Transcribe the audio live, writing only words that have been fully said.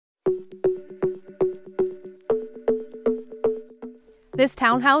This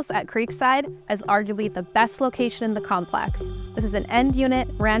townhouse at Creekside is arguably the best location in the complex. This is an end unit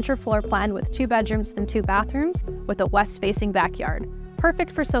rancher floor plan with 2 bedrooms and 2 bathrooms with a west-facing backyard.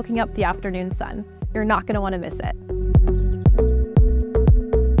 Perfect for soaking up the afternoon sun. You're not going to want to miss it.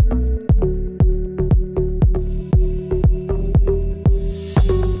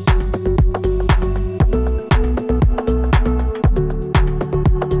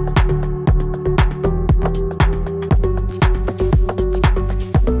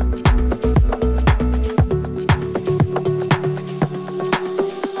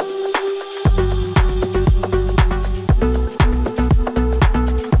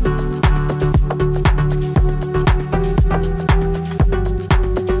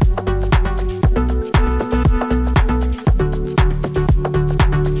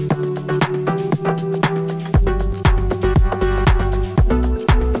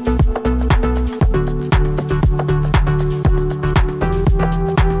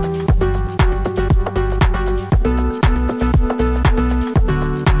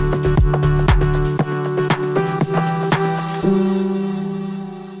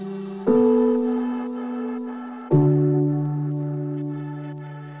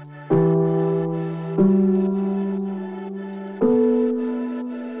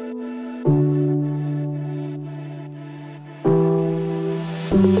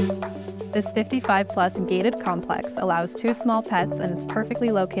 This 55-plus gated complex allows 2 small pets and is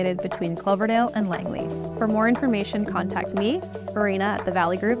perfectly located between Cloverdale and Langley. For more information, contact me, Marina at the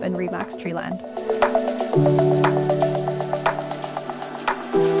Valley Group and Remax Treeland.